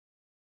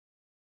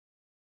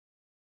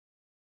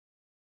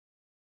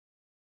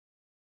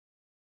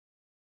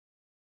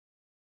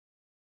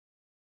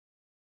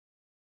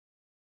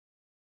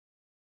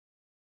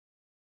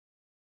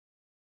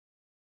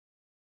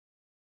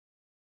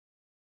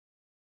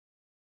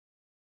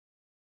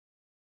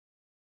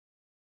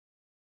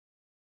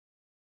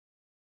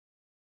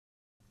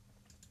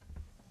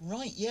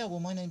Right, yeah,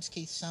 well, my name's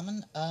Keith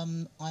Salmon.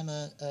 I'm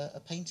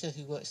a painter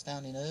who works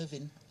down in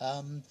Irvine,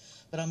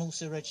 but I'm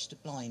also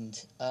registered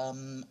blind.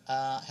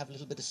 Have a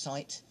little bit of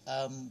sight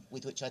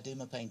with which I do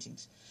my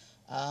paintings.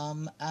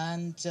 And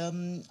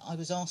I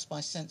was asked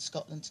by Sense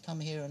Scotland to come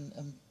here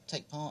and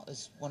take part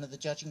as one of the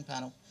judging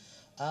panel,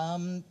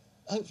 um,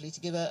 hopefully to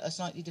give a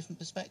slightly different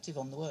perspective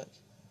on the work.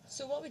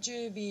 So, what would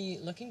you be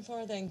looking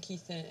for then,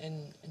 Keith,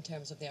 in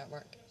terms of the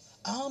artwork?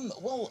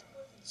 Well,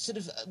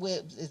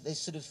 there's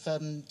sort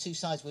of two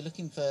sides. We're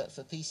looking for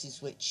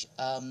pieces which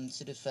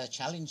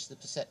challenge the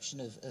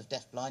perception of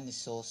deaf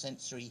blindness or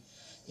sensory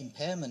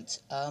impairment.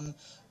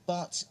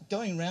 But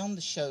going round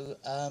the show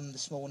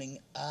this morning,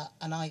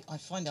 and I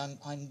find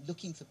I'm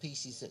looking for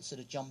pieces that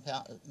sort of jump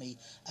out at me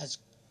as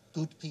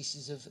good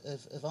pieces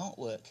of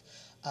artwork,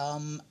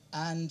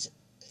 and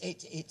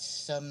it's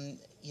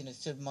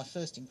so my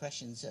first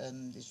impressions,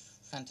 this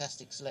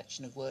fantastic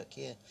selection of work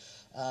here,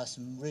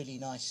 some really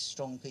nice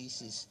strong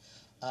pieces,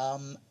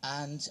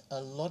 and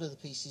a lot of the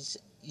pieces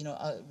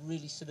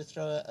really sort of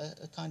throw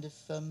a kind of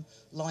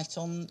light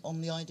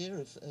on the idea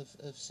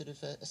of sort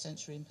of a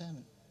sensory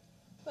impairment.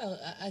 Well,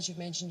 as you've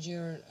mentioned,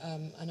 you're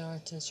an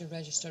artist, you're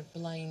registered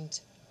blind.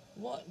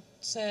 What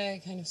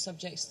kind of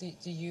subjects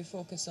do you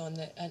focus on,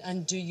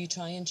 and do you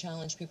try and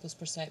challenge people's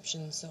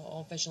perceptions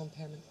of visual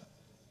impairment?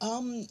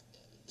 Um,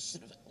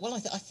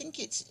 I think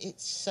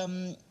it's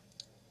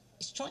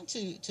trying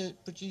to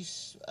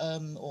produce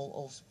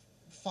or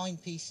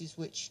find pieces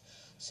which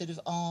sort of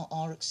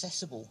are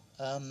accessible,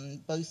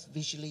 both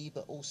visually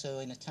but also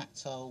in a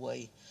tactile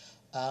way.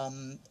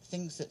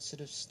 Things that sort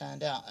of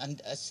stand out,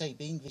 and as I say,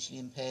 being visually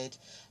impaired,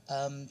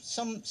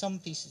 some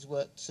pieces of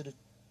work sort of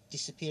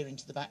disappear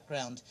into the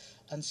background,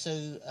 and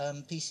so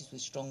pieces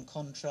with strong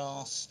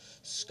contrasts,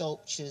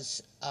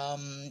 sculptures,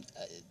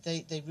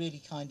 they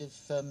really kind of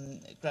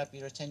grab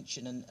your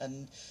attention,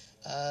 and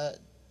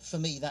for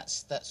me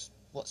that's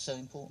what's so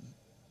important.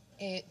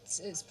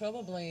 It's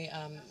probably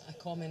a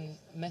common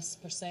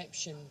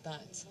misperception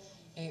that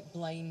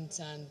blind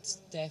and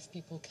deaf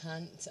people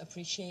can't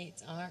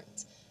appreciate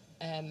art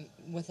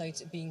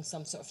without it being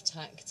some sort of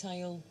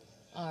tactile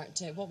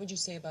art. What would you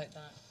say about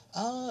that?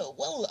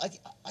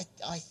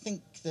 I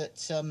think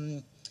that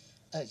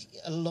uh,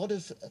 a lot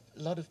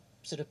of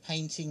sort of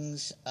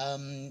paintings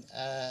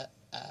are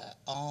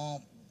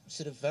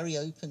sort of very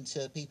open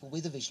to people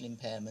with a visual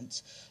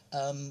impairment.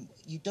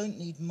 You don't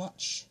need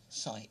much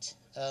sight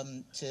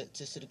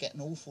to sort of get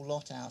an awful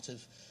lot out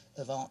of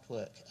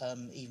artwork,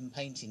 even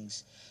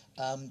paintings.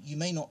 You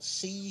may not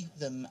see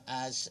them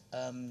as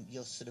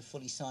your sort of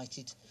fully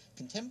sighted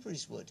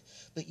contemporaries would,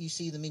 but you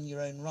see them in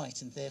your own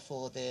right, and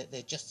therefore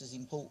they're just as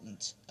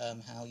important,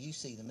 how you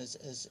see them,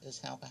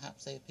 as how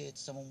perhaps they appear to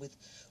someone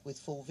with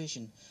full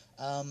vision.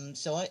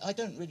 So I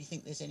don't really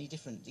think there's any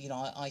different.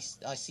 I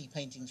see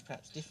paintings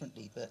perhaps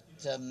differently, but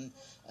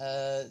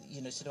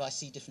sort of I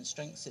see different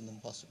strengths in them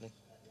possibly.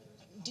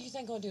 Do you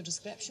think audio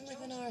description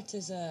within art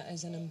is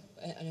an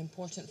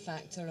important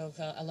factor of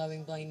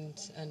allowing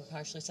blind and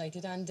partially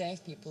sighted and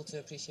deaf people to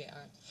appreciate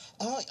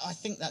art? I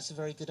think that's a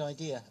very good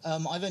idea.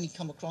 I've only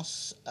come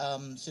across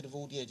sort of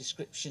audio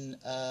description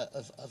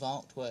of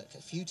artwork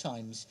a few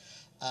times,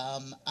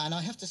 and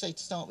I have to say,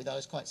 to start with, I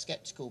was quite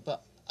sceptical.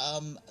 But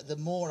the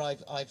more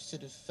I've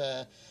sort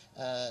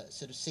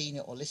of seen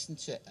it or listened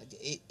to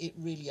it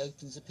really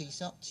opens a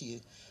piece up to you.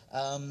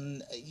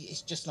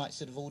 It's just like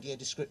sort of audio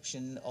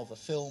description of a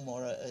film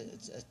or a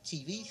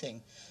TV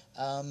thing.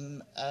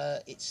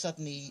 It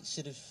suddenly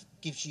sort of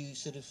gives you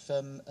sort of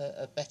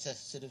a better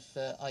sort of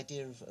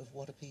idea of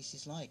what a piece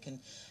is like, and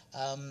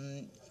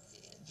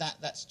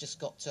that's just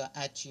got to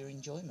add to your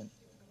enjoyment.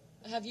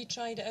 Have you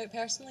tried it out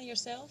personally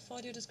yourself,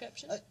 audio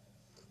description? Uh,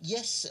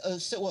 Yes,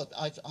 I've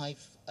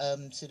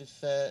sort of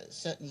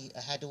certainly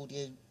had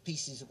audio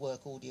pieces of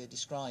work audio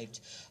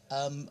described.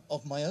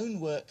 Of my own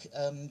work,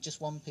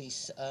 just one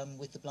piece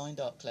with the Blind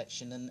Art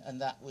Collection,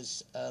 and that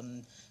was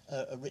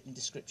a written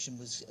description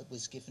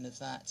was given of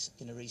that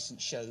in a recent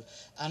show,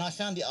 and I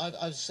found it.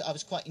 I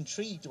was quite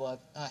intrigued by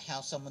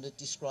how someone had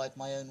described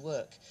my own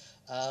work.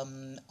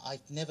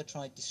 I've never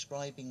tried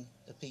describing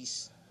a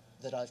piece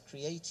that I've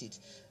created,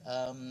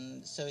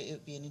 so it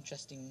would be an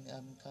interesting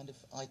kind of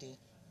idea.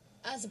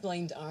 As a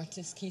blind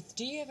artist, Keith,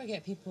 do you ever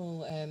get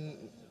people,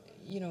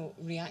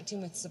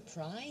 reacting with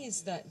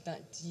surprise that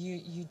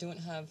you don't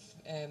have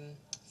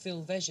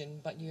full vision,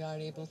 but you are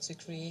able to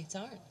create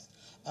art?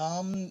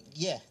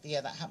 Yeah,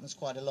 that happens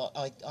quite a lot.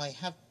 I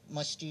have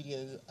my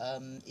studio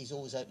is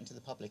always open to the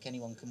public.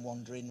 Anyone can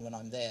wander in when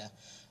I'm there,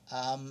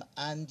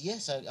 and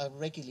yes, I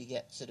regularly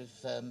get sort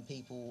of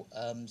people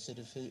sort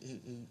of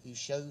who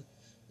show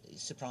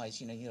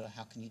surprise.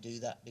 How can you do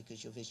that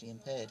because you're visually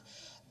impaired?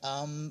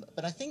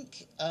 But I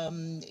think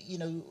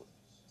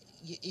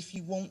if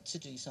you want to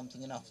do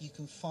something enough, you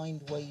can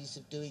find ways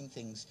of doing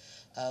things,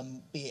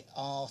 be it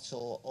art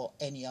or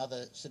any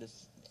other sort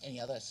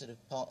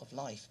of part of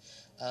life.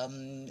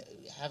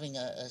 Having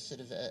a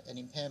sort of an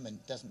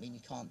impairment doesn't mean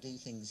you can't do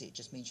things. It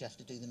just means you have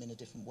to do them in a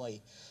different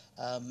way.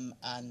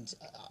 And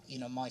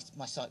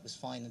my sight was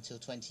fine until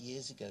 20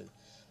 years ago.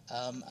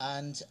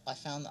 and I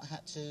found that I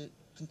had to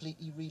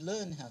completely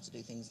relearn how to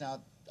do things.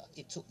 Now,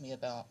 it took me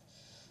about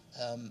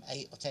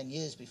 8 or 10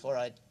 years before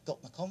I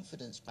got my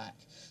confidence back.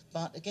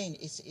 But again,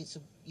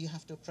 you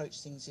have to approach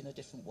things in a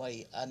different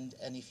way, and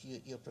if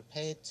you're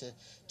prepared to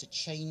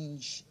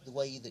change the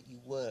way that you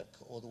work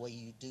or the way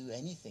you do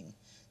anything,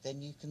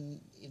 then you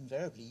can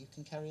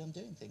carry on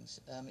doing things.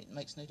 It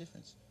makes no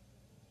difference.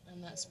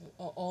 And that's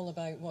all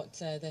about what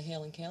the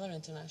Helen Keller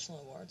International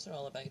Awards are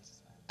all about.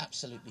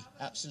 Absolutely,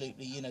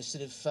 absolutely.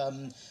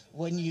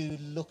 When you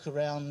look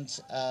around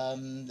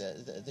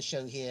the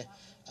show here,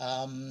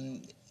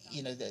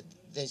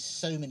 there's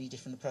so many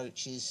different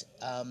approaches.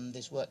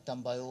 There's work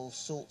done by all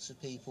sorts of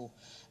people,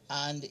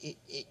 and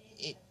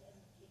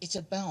it's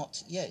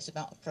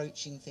about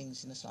approaching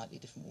things in a slightly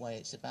different way.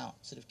 It's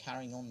about sort of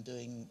carrying on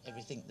doing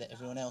everything that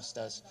everyone else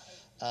does,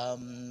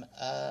 and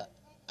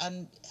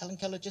Helen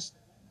Keller just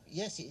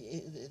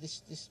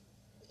this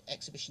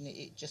exhibition,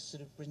 it just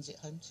sort of brings it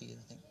home to you,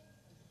 I think.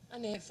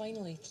 And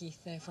finally, Keith,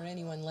 for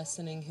anyone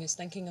listening who's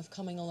thinking of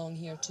coming along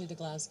here to the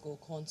Glasgow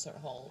Concert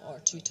Hall or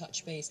to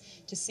touch base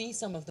to see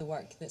some of the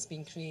work that's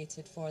been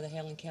created for the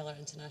Helen Keller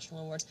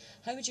International Awards,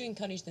 how would you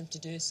encourage them to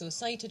do so,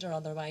 sighted or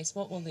otherwise?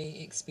 What will they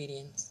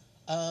experience?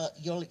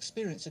 You'll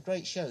experience a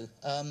great show.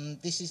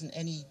 This isn't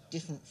any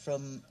different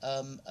from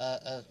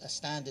a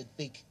standard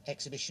big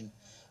exhibition.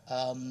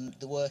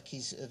 The work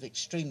is of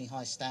extremely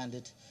high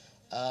standard.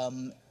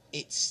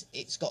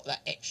 It's got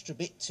that extra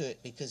bit to it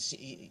because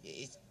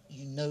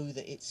you know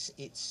that it's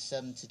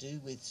to do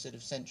with sort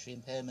of sensory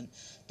impairment,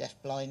 deaf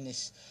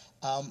blindness.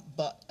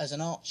 But as an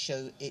art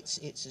show, it's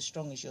as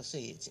strong as you'll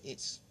see.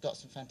 It's got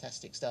some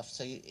fantastic stuff.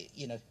 So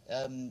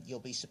you'll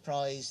be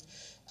surprised.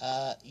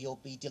 You'll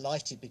be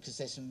delighted because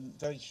there's some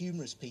very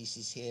humorous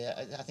pieces here.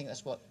 I think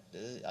that's what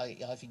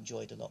I've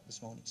enjoyed a lot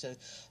this morning. So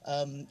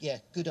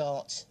good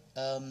art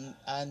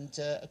and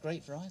a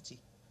great variety.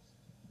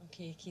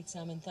 Okay, Keith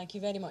Salmon, thank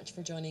you very much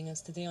for joining us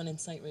today on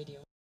Insight Radio.